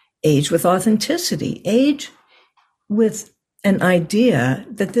intention. Age with authenticity. Age with an idea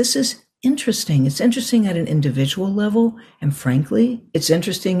that this is interesting. It's interesting at an individual level. And frankly, it's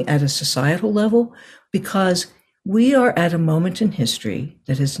interesting at a societal level, because we are at a moment in history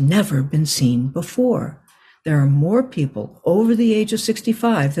that has never been seen before. There are more people over the age of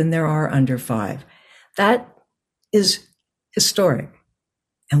 65 than there are under 5. That is historic,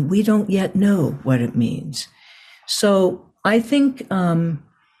 and we don't yet know what it means. So I think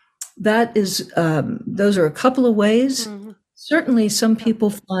that is those are a couple of ways. Certainly, some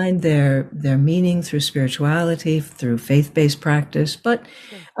people find their meaning through spirituality, through faith-based practice, but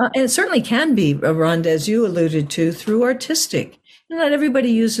and it certainly can be, Rhonda, as you alluded to, through artistic. Not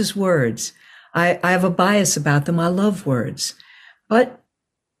everybody uses words. I have a bias about them. I love words, but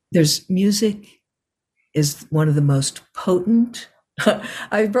there's music is one of the most potent.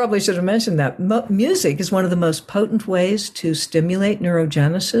 I probably should have mentioned that. Music is one of the most potent ways to stimulate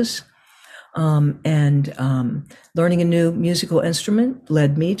neurogenesis. Learning a new musical instrument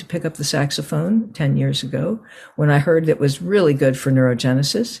led me to pick up the saxophone 10 years ago, when I heard it was really good for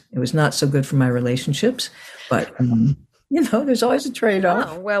neurogenesis. It was not so good for my relationships, but there's always a trade-off.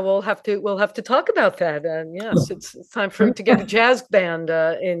 Oh, well, we'll have to talk about that. And yes, it's time for to get a jazz band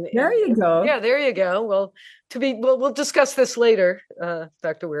in. There you go. Yeah, there you go. Well, we'll discuss this later,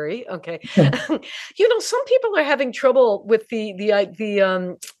 Dr. Weary. Okay. Some people are having trouble with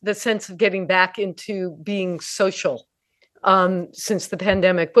the sense of getting back into being social since the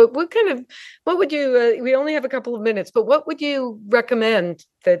pandemic. But what would you? We only have a couple of minutes, but what would you recommend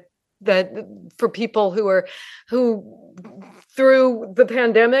that for people who through the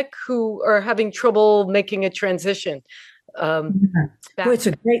pandemic who are having trouble making a transition? Well,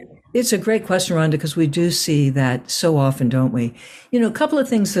 it's a great question, Rhonda, because we do see that so often, don't we? A couple of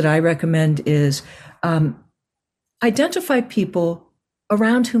things that I recommend is identify people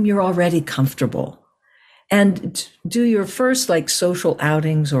around whom you're already comfortable, and do your first social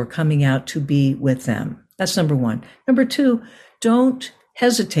outings or coming out to be with them. That's number one. Number two, don't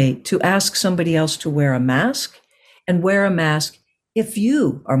hesitate to ask somebody else to wear a mask, and wear a mask if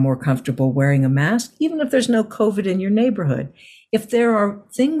you are more comfortable wearing a mask, even if there's no COVID in your neighborhood. If there are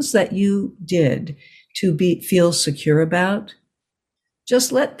things that you did to feel secure about,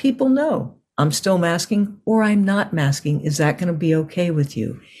 just let people know, I'm still masking or I'm not masking. Is that going to be okay with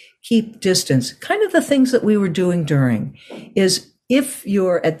you? Keep distance. Kind of the things that we were doing during is, if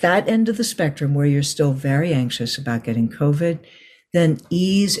you're at that end of the spectrum where you're still very anxious about getting COVID, then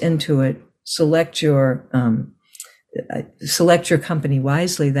ease into it. Select your company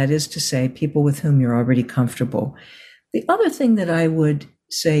wisely. That is to say, people with whom you're already comfortable. The other thing that I would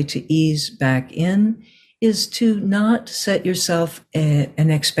say to ease back in is to not set yourself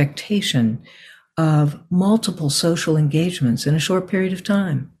an expectation of multiple social engagements in a short period of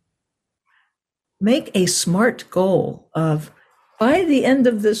time. Make a smart goal of, by the end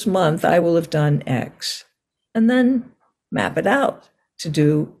of this month, I will have done X, and then map it out to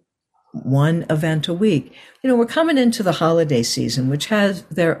do one event a week. We're coming into the holiday season, which has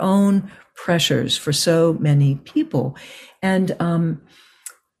their own pressures for so many people. And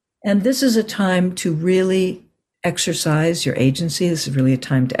this is a time to really exercise your agency. This is really a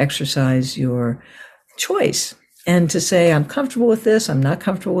time to exercise your choice and to say, I'm comfortable with this, I'm not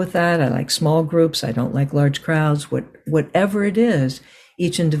comfortable with that. I like small groups, I don't like large crowds. Whatever it is,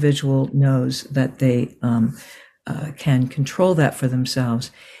 each individual knows that they can control that for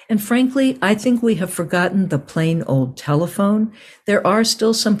themselves. And frankly, I think we have forgotten the plain old telephone. There are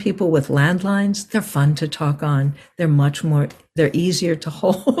still some people with landlines. They're fun to talk on. They're easier to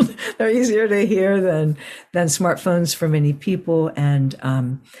hold. They're easier to hear than smartphones for many people. And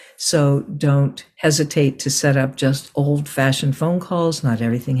so don't hesitate to set up just old fashioned phone calls. Not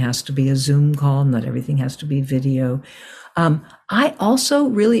everything has to be a Zoom call. Not everything has to be video. I also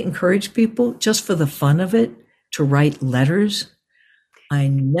really encourage people, just for the fun of it, to write letters. I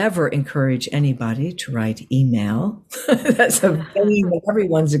never encourage anybody to write email. That's a bane of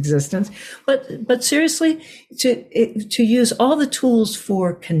everyone's existence. But seriously, to use all the tools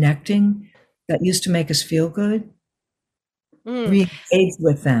for connecting that used to make us feel good, re-engage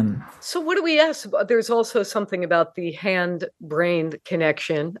with them. So what do we ask? There's also something about the hand-brain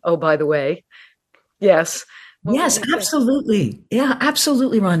connection. Oh, by the way, yes. Yes, absolutely. Yeah,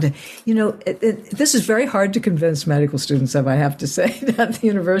 absolutely, Rhonda. You know, this is very hard to convince medical students of, I have to say, at the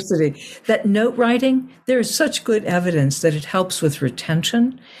university, that note writing, there is such good evidence that it helps with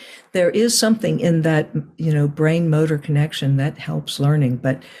retention. There is something in that, brain motor connection that helps learning,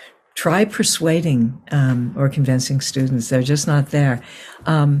 but try persuading or convincing students. They're just not there.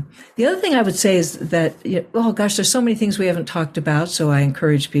 The other thing I would say is that, there's so many things we haven't talked about. So I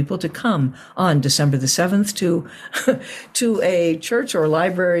encourage people to come on December the 7th to a church or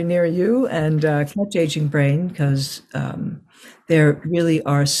library near you and catch Aging Brain, because there really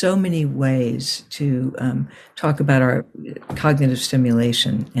are so many ways to talk about our cognitive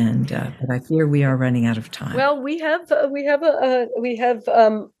stimulation, but I fear we are running out of time. Well, we have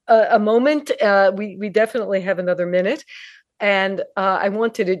a moment. We definitely have another minute, and I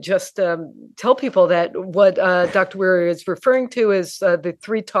wanted to just tell people that what Dr. Weary is referring to is the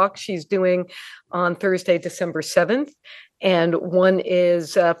 3 talks she's doing on Thursday, December 7th. And one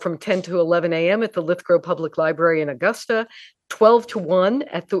is from 10 to 11 a.m. at the Lithgow Public Library in Augusta, 12 to 1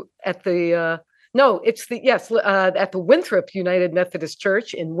 at the Winthrop United Methodist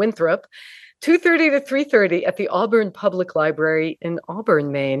Church in Winthrop, 2:30 to 3:30 at the Auburn Public Library in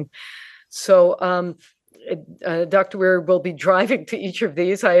Auburn, Maine. So Dr. Weir will be driving to each of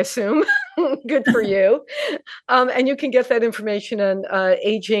these, I assume. Good for you. And you can get that information on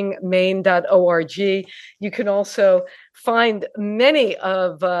agingmaine.org. You can also find many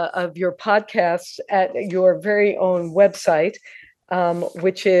of your podcasts at your very own website,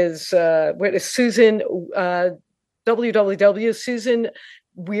 which is Susan, www.Susan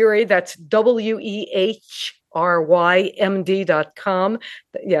Weary, that's WEHRYMD.com.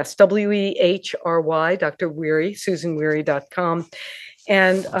 Yes, WEHRY, Dr. Weary, SusanWeary.com.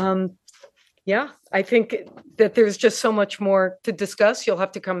 And I think that there's just so much more to discuss. You'll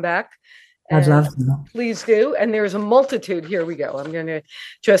have to come back. I'd love to. Please do. And there's a multitude. Here we go. I'm going to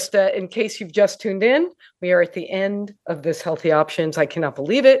just, in case you've just tuned in, we are at the end of this Healthy Options. I cannot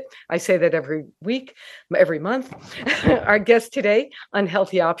believe it. I say that every week, every month. Our guest today on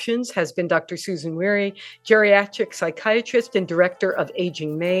Healthy Options has been Dr. Susan Weary, geriatric psychiatrist and director of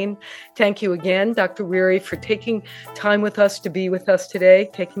Aging Maine. Thank you again, Dr. Weary, for taking time with us to be with us today,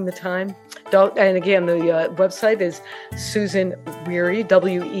 taking the time. And again, the website is Susan Weary,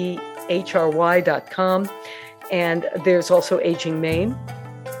 WEHRY.com. And there's also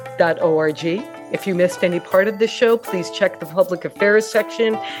agingmaine.org. If you missed any part of the show, please check the public affairs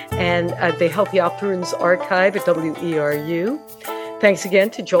section and the Healthy Options archive at WERU. Thanks again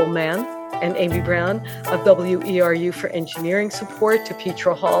to Joel Mann and Amy Brown of WERU for engineering support, to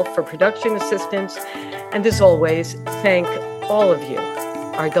Petra Hall for production assistance. And as always, thank all of you,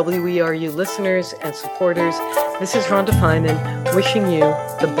 our WERU listeners and supporters. This is Rhonda Feiman wishing you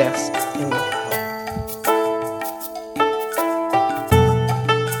the best in life.